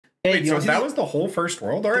Hey, Wait, so that was the whole first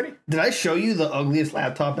world already? Did I show you the ugliest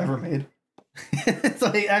laptop ever made? It's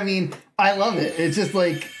like, I mean, I love it. It's just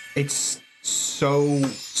like... It's so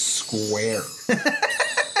square.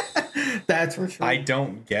 That's for sure. I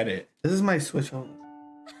don't get it. This is my Switch home.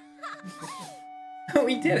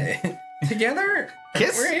 We did it. Together?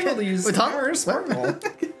 Kiss? We're able to use our smartphone.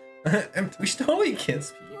 We should totally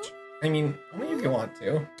kiss Peach. I mean, only if you want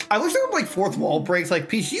to. I wish there were like fourth wall breaks. Like,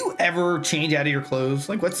 Peach, you ever change out of your clothes?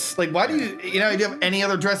 Like, what's like? Why do you? Do you have any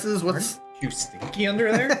other dresses? What's Aren't you stinky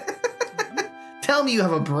under there? Tell me you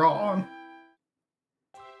have a bra on.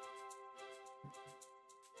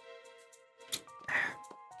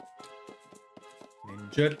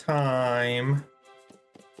 Ninja time.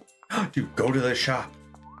 Dude, go to the shop.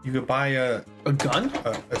 You could buy a gun,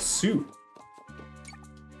 a suit.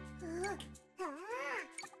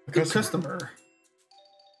 Good customer.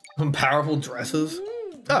 Some powerful dresses.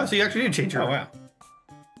 Oh, so you actually do change your... Oh, wow.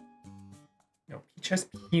 No, Peach has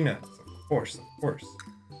peanuts. Of course, of course.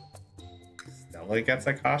 Stella gets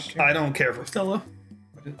a costume? I don't care for Stella.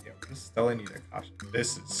 What does Stella need a costume?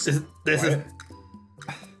 This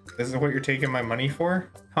is what you're taking my money for?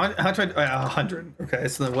 How much? 100. Okay,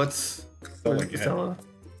 so then what's Stella?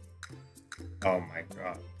 Oh my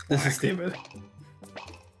god. This is stupid.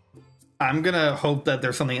 I'm gonna hope that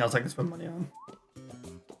there's something else I can spend money on.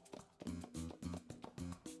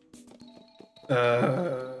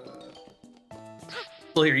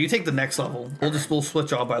 Well, here, you take the next level. We'll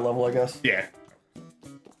switch off by level, I guess. Yeah.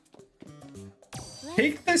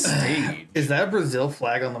 Take the stage. Is that a Brazil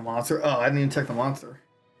flag on the monster? Oh, I didn't even check the monster.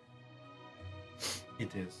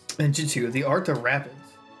 It is. Ninja 2, the art of rapids.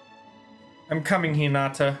 I'm coming,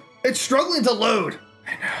 Hinata. It's struggling to load.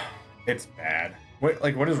 I know. It's bad.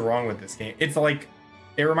 What is wrong with this game? It's like,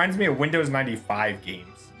 it reminds me of Windows 95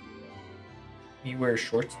 games. He wears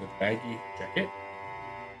shorts with baggy jacket.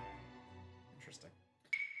 Interesting.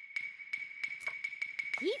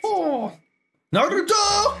 Oh,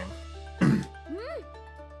 Naruto!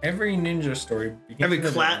 Every ninja story begins every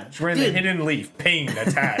with clap. We're in the hidden leaf. Pain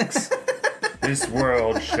attacks. This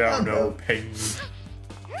world shall know pain.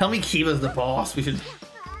 Tell me Kiba's the boss. We should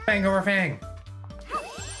Fang over Fang.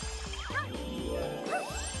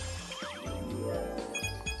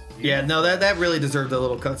 Yeah, no, that really deserved a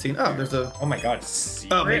little cutscene. Oh, there's a... Oh my god,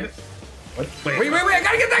 secret? Oh, maybe... What? Wait, I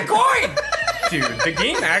gotta get that coin! Dude, the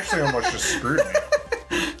game actually almost just screwed me.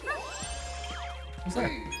 What's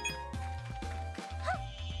that?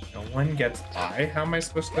 No one gets by? How am I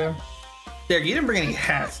supposed to... Derek, you didn't bring any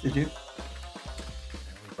hats, did you?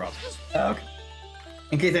 We brought this. Oh, okay.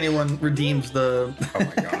 In case anyone redeems the... Oh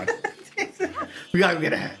my god. We gotta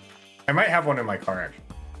get a hat. I might have one in my car, actually.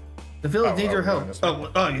 The village needs your help.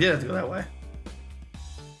 Oh, you did have to go that way.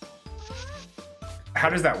 How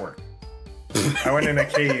does that work? I went in a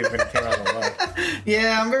cave and came out of the well.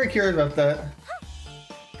 Yeah, I'm very curious about that.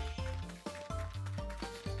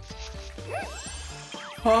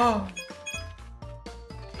 Oh.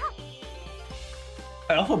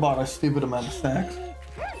 I also bought a stupid amount of snacks.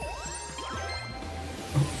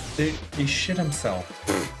 He shit himself.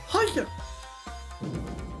 Hiya.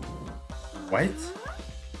 What?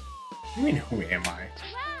 You mean, who am I?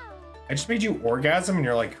 I just made you orgasm and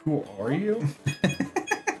you're like, who are you?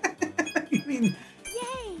 You mean...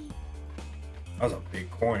 That was a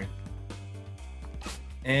big coin.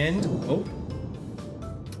 And, oh.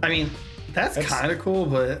 I mean, that's kind of cool,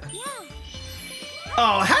 but...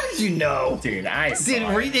 Oh, how did you know? Dude, I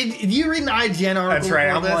saw it. Did you read an IGN article? That's right,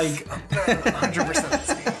 I'm this? like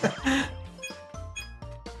 100%.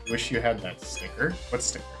 Wish you had that sticker. What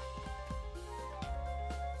sticker?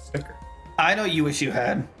 Sticker. I know you wish you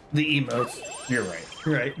had the emotes. You're right.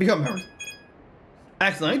 You're right. Become members.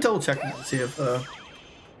 Actually, let me double check and see if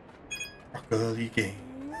Broccoli game.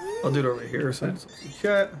 I'll do it over here so I just see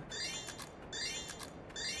chat.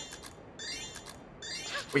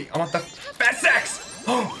 Wait, I want the fat stacks!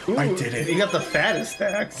 Oh, I did it. You got the fattest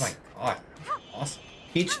stacks. Oh my god. Awesome.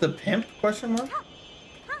 Peach the pimp? Question mark?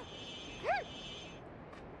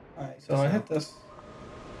 Alright, so I hit this.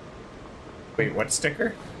 Wait, what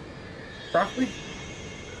sticker? Broccoli?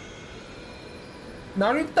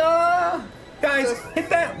 Naruto! Guys, hit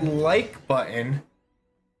that like button.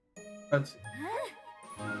 Let's see.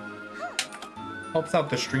 Helps out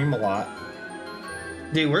the stream a lot.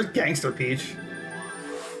 Dude, where's Gangster Peach?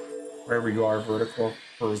 Wherever you are, vertical,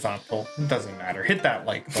 horizontal, it doesn't matter. Hit that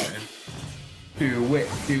like button. Do it,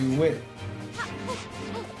 do it.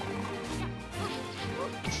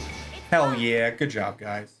 Hell yeah, good job,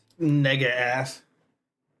 guys. Nega ass.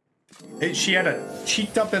 She had a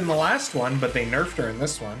cheeked up in the last one, but they nerfed her in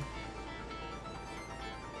this one.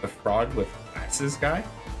 The frog with glasses guy?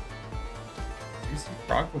 you see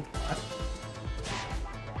Frog with glasses?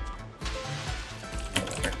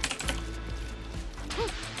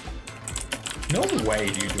 No way,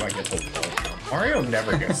 dude, do I get the wall jump. Mario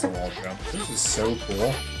never gets the wall jump. This is so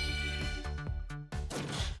cool.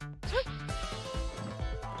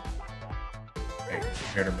 Hey, I'm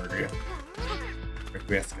here to murder you.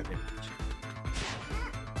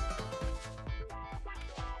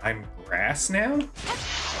 I'm grass now?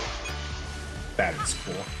 That is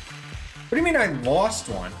cool. What do you mean I lost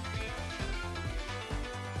one?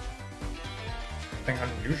 Nothing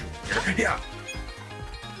unusual here. Yeah.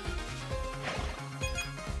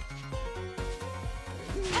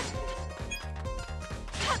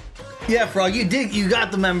 Yeah, Frog, you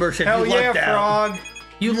got the membership. Hell you yeah, lucked out. Frog.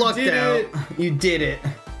 You lucked did out. it. You did it.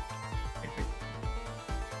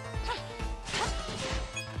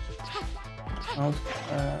 How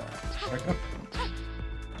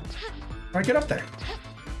do I get up there?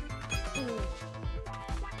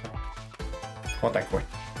 I want that coin.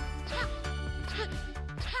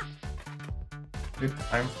 Dude,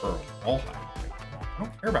 time for a wall hide. I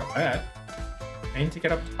don't care about that. I need to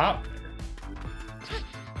get up top there.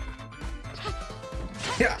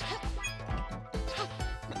 Yeah.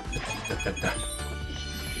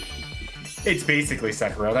 It's basically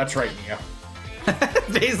Sekiro. That's right, Neo.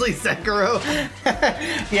 Basically Sekiro.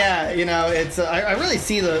 Yeah, you know, it's I really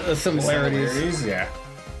see the similarities. Yeah.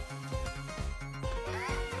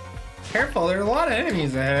 Careful, there are a lot of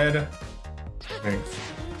enemies ahead. Thanks.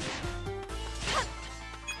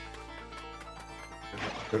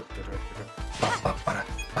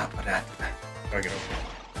 Gotta get over here.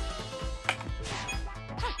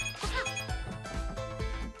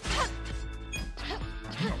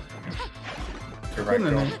 Here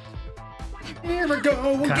we go. Here we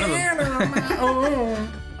go again on my own.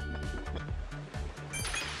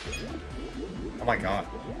 Oh my god.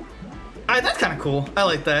 That's kind of cool. I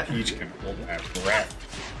like that. Peach can hold that breath.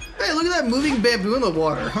 Hey, look at that moving bamboo in the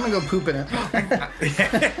water. I'm gonna go poop in it.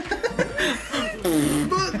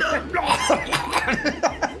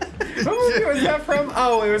 What movie was that from?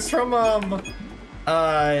 Oh, it was from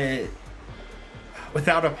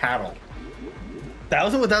Without a Paddle. That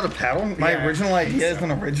wasn't Without a Paddle? My Yeah, original I think idea is so.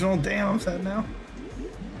 an original? Damn, I'm sad now.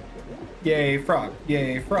 Yay, Frog.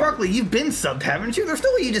 Yay, Frog. Broccoli, you've been subbed, haven't you? There's no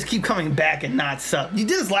way you just keep coming back and not sub. You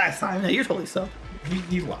did this last time. No, you're totally subbed.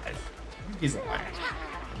 He lied. He's a liar.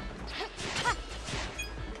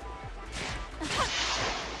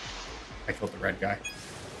 I killed the red guy.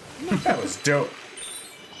 That was dope.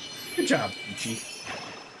 Good job, Peachy.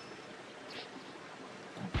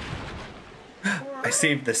 I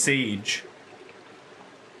saved the sage.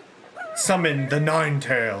 Summon the Nine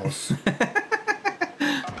Tails.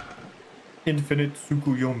 Infinite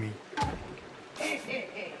Tsukuyomi.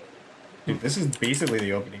 Dude, this is basically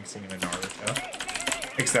the opening scene of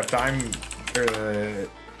Naruto. Except I'm... not Naruto.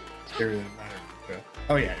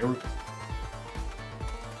 Oh yeah, Iruka.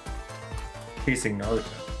 Facing Naruto.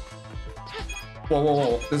 Whoa, whoa,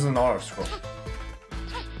 whoa. This is an auto scroll.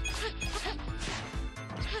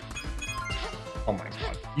 Oh my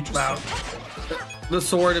god. You just... Wow. The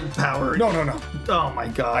sword and power. No, no, no. Oh my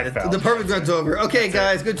god. I fell. The perfect run's over. Okay,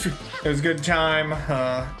 guys, good. It was a good time.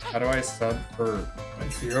 How do I sub for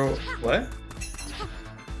 0? What?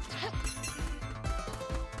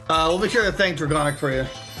 We'll make sure to thank Dragonic for you.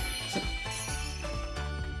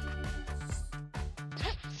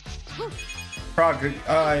 Frog?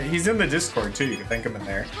 He's in the Discord too. You can thank him in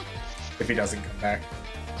there if he doesn't come back.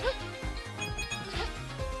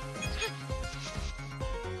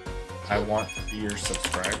 I want to be your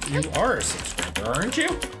subscriber. You are a subscriber, aren't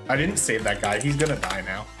you? I didn't save that guy. He's gonna die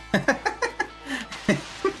now.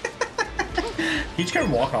 Peach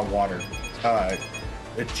can walk on water.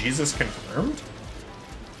 Jesus confirmed?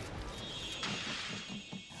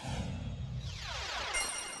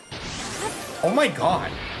 Oh my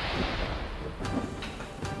god.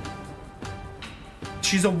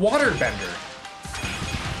 She's a waterbender.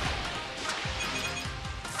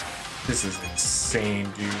 This is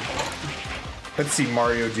insane, dude. Let's see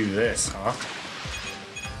Mario do this, huh?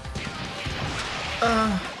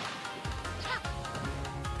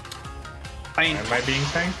 Am I being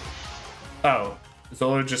thanked? Oh,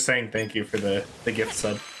 Zolo just saying thank you for the gift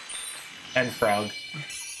sub. And Frog.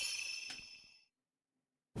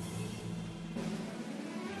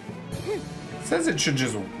 It says it should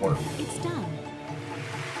just work. It's done.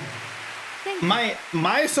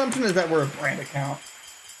 My assumption is that we're a brand account.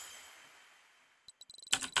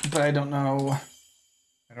 But I don't know.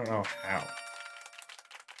 I don't know how.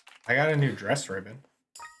 I got a new dress ribbon.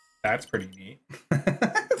 That's pretty neat.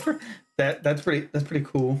 That's pretty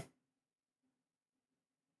cool.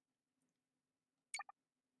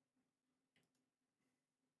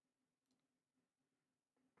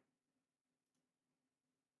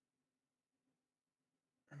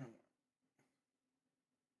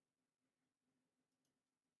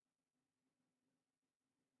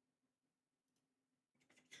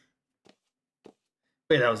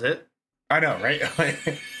 Wait, that was it? I know, right?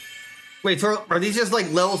 Wait, so are these just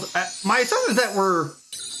like levels? My assumption is that we're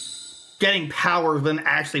getting powers when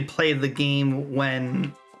actually play the game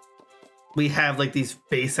when we have like these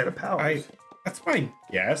base set of powers. That's my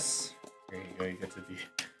guess. There you go. You get to be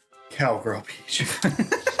Cowgirl Peach.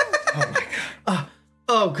 Oh my god.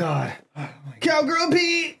 Oh god. Oh my god. Cowgirl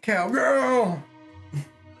Pete! Cowgirl!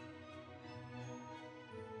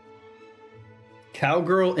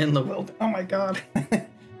 Cowgirl in the wilderness. Oh my god.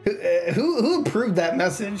 Who approved that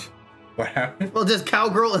message? What happened? Well, just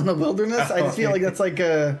cowgirl in the wilderness? I just feel like that's like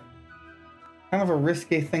a kind of a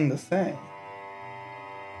risque thing to say.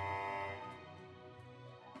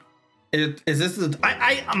 Is this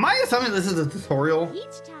my assumption this is a tutorial?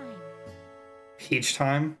 Peach time. Peach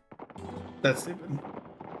time? That's stupid.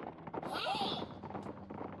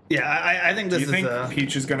 Yeah, I think this is. Do you think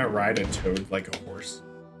Peach is gonna ride a toad like a horse?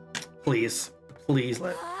 Please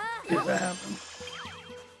let that happen.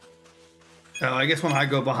 Oh, I guess when I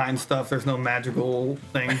go behind stuff, there's no magical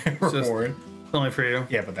thing. It's just only for you.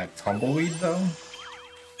 Yeah, but that tumbleweed though.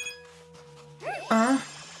 Come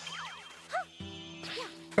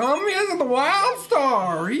into the wild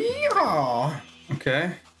star. Yee-Haw.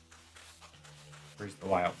 Okay. Where's the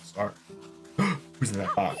wild star? Who's in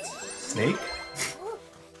that box? Snake?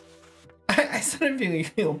 I said I'm feeling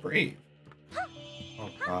feel brave. Oh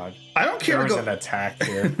god. I don't care. There's an attack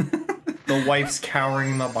here. The wife's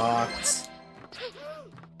cowering in the box.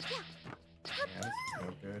 Yeah, this is no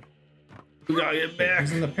good. We gotta get back.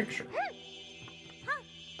 Who's in the picture?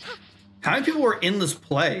 How many people were in this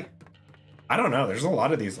play? I don't know. There's a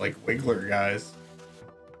lot of these like Wiggler guys.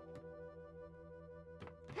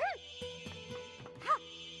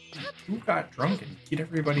 Who got drunk and beat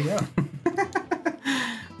everybody up?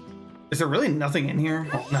 Is there really nothing in here?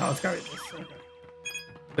 Oh, no, it's gotta be this. Okay.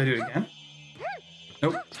 Did I do it again?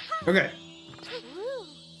 Nope. Okay.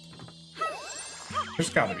 There's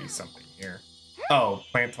gotta be something here. Oh,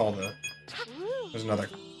 plant all the... There's another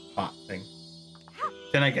pot thing.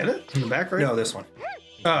 Can I get it in the back, right? No, this one.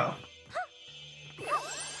 Oh. Is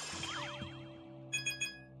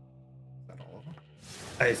that all of them?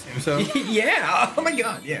 I assume so. Yeah! Oh my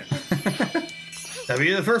god, yeah. That'd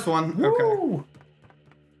be the first one. Okay. Woo!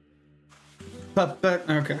 But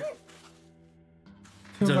okay.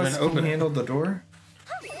 Two So of then us open can it. handle the door.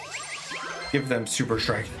 Give them super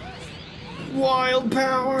strength. Wild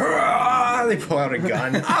power. Ah, they pull out a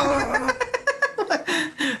gun.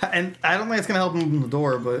 And I don't think it's gonna help him open the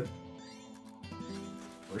door, but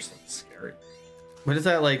First one's scary. what is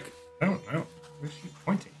that like? I don't know. Where's she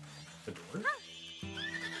pointing? The door?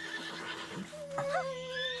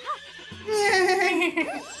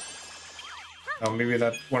 Oh, maybe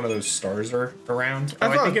that one of those stars are around. Oh,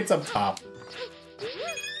 I think it's up top.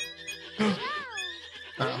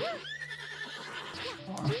 Oh.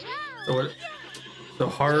 So what? So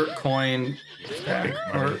heart, coin, stack,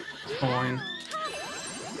 heart, coin.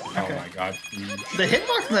 Oh my god, huge. The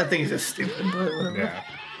hitbox on that thing is just stupid, but whatever. Yeah.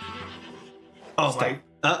 Oh Stop. my.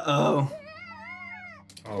 Uh-oh.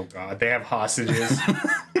 Oh god, they have hostages.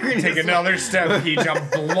 Take another step, Peach. I'm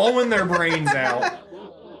blowing their brains out.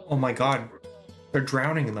 Oh my god. They're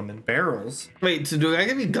drowning them in barrels. Wait, so do I get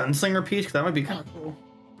to be Gunslinger Peach? Because that might be kind of cool.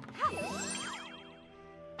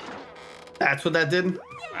 That's what that did?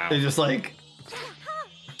 Wow. They're just like...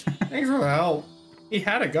 Thanks for the help. He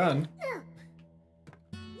had a gun.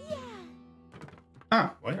 Oh,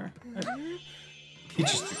 What? okay.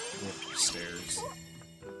 Peach is too cool for stairs.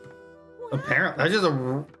 Apparently. That's just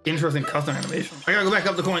a interesting custom animation. I gotta go back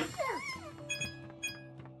up the coin.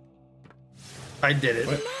 I did it.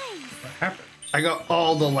 What happened? I got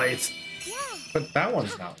all the lights. But that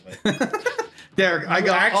one's not lit. Derek, I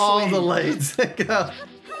got all the lights. I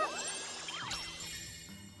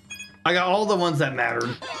got all the ones that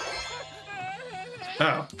mattered.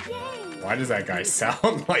 Oh. Why does that guy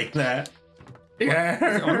sound like that? I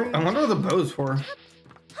Yeah. wonder what the bow's for.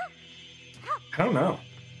 I don't know.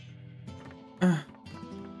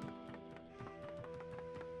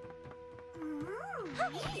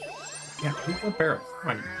 Yeah, keep the barrels.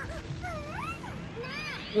 Come on.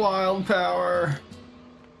 Wild power.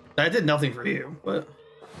 I did nothing for you, but...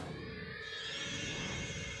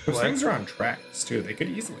 Those What? things are on tracks, too. They could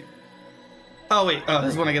easily... Oh, wait. Oh,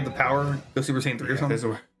 this is when I get the power. Go Super Saiyan 3 or something. This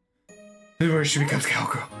is where she becomes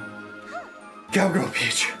Cowgirl. Cowgirl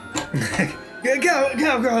Peach.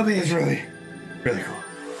 Cowgirl Peach. It's really, really cool.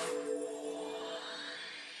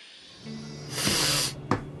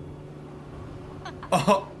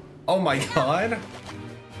 Oh my god.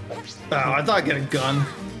 Oh, I thought I'd get a gun.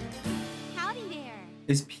 Howdy there.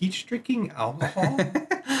 Is Peach drinking alcohol?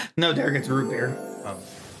 No, Derek, it's root beer. Oh.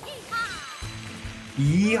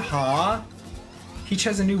 Yee-Haw? Peach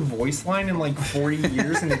has a new voice line in like 40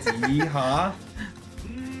 years and it's Yee-Haw?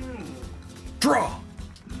 Draw!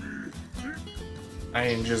 I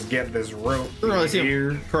didn't just get this rope Doesn't really seem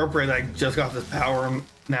here appropriate. I just got this power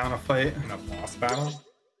now in a fight. in a boss battle.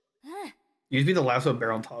 Use me the lasso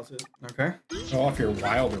barrel and toss it. Okay. Show off your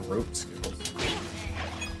wild rope skills.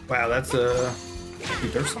 Wow, that's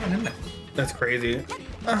Dude, there's someone in there. that's crazy.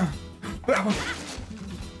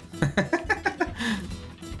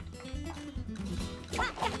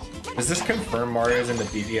 Does this confirm Mario's in the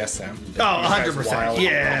BDSM? Oh, 100%.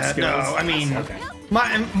 Yeah, no, I mean, Okay.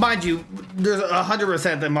 mind you, there's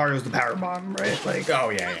 100% that Mario's the power bomb, right? Like, Oh,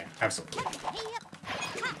 yeah, absolutely.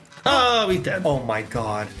 oh, he's dead. Oh my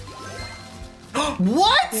god.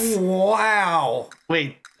 What? Wow.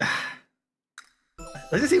 Wait.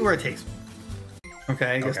 Let's just see where it takes me.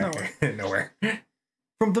 Okay, I guess nowhere. Nowhere.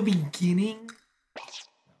 From the beginning?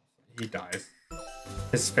 He dies.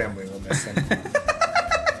 His family will miss him.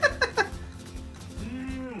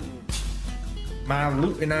 My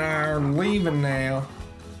loot and I are leaving now.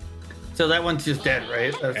 So that one's just dead,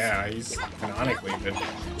 right? Yeah, he's canonically been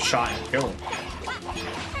shot and killed.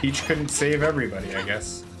 Peach couldn't save everybody, I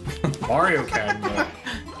guess. Mario can, but...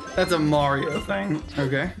 That's a Mario thing.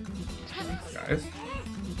 Okay. Guys.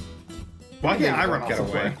 Why can't I run off Get the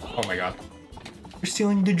away. way? Oh my god. You're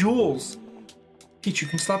stealing the jewels. Peach, you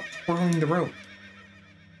can stop twirling the rope.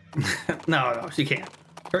 No, she can't.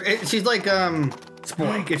 She's like,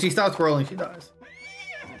 Spoink. If she stops whirling, she dies.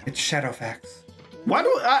 It's Shadowfax. Why do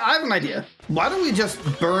I have an idea? Why don't we just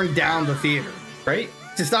burn down the theater, Right?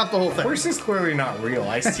 to stop the whole thing? Horse is clearly not real.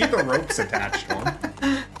 I see the ropes attached to him.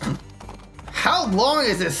 How long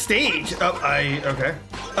is this stage? Okay. Okay.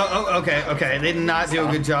 They did not do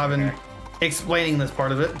a good job in explaining this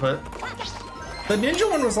part of it, but The ninja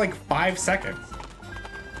one was like 5 seconds.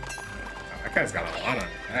 Oh, that guy's got a lot on it.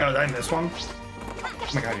 oh, did I miss one? Oh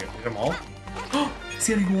my god, you hit them all? He's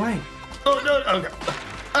getting away. Oh no! Okay.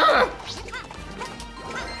 Ah!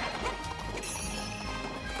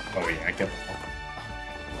 Oh yeah, I get them all.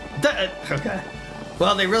 Okay.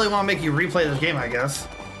 Well, they really want to make you replay this game, I guess.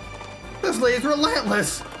 This lady's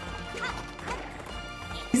relentless.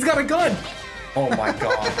 He's got a gun! Oh my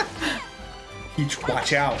god. Peach,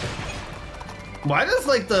 watch out. Why does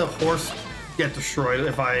like the horse get destroyed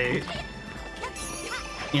if I,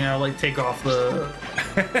 like take off the?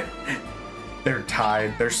 They're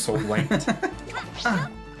tied. They're so linked.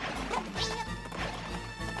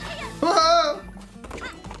 Whoa!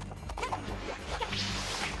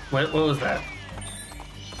 What was that?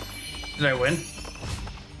 Did I win? I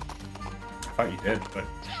thought you did, but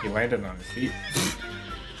he landed on his feet.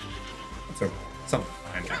 That's okay. Something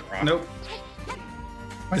behind that rock. Nope.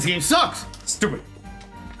 This game sucks. Stupid.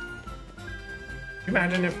 Can you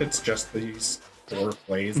imagine if it's just these 4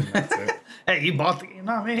 plays and that's it? Hey, you bought the game,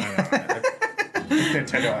 not me. I don't know. I think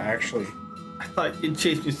Nintendo actually. I thought you'd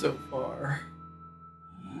chase me so far.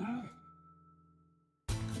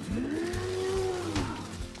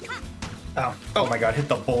 Oh my god, hit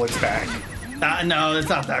the bullets back. No, it's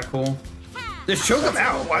not that cool. Just choke him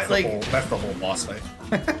out. Why, That's the whole boss fight.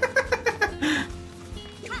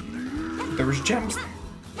 There was gems.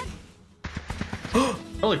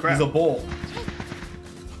 Holy crap. He's a bull.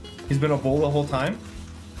 He's been a bull the whole time?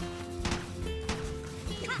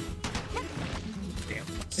 Damn.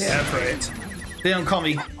 Yeah, that's right. They don't call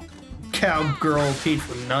me Cowgirl Peach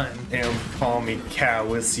for nothing. They don't call me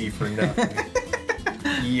Cowissy for nothing.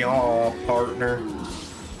 Y'all, partner.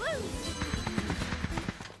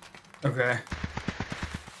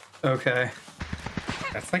 Okay.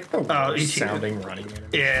 That's like the worst he's here. sounding running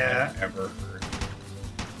animation I've ever heard.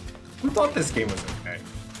 Who thought this game was okay?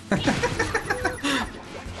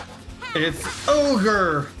 It's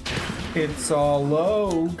ogre. It's all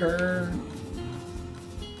ogre.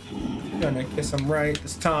 Gonna kiss him right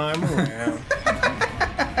this time around.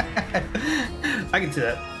 I can see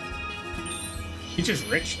that. She's just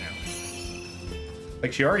rich now.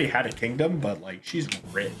 Like, she already had a kingdom, but, like, she's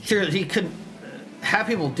rich. Seriously, he could have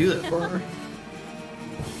people do this for her.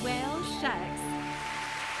 Well, shucks.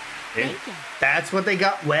 Ew. Bacon. That's what they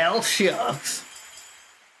got. Well, shucks.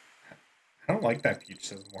 I don't like that Peach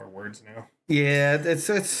says more words now. Yeah,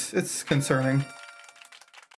 it's concerning.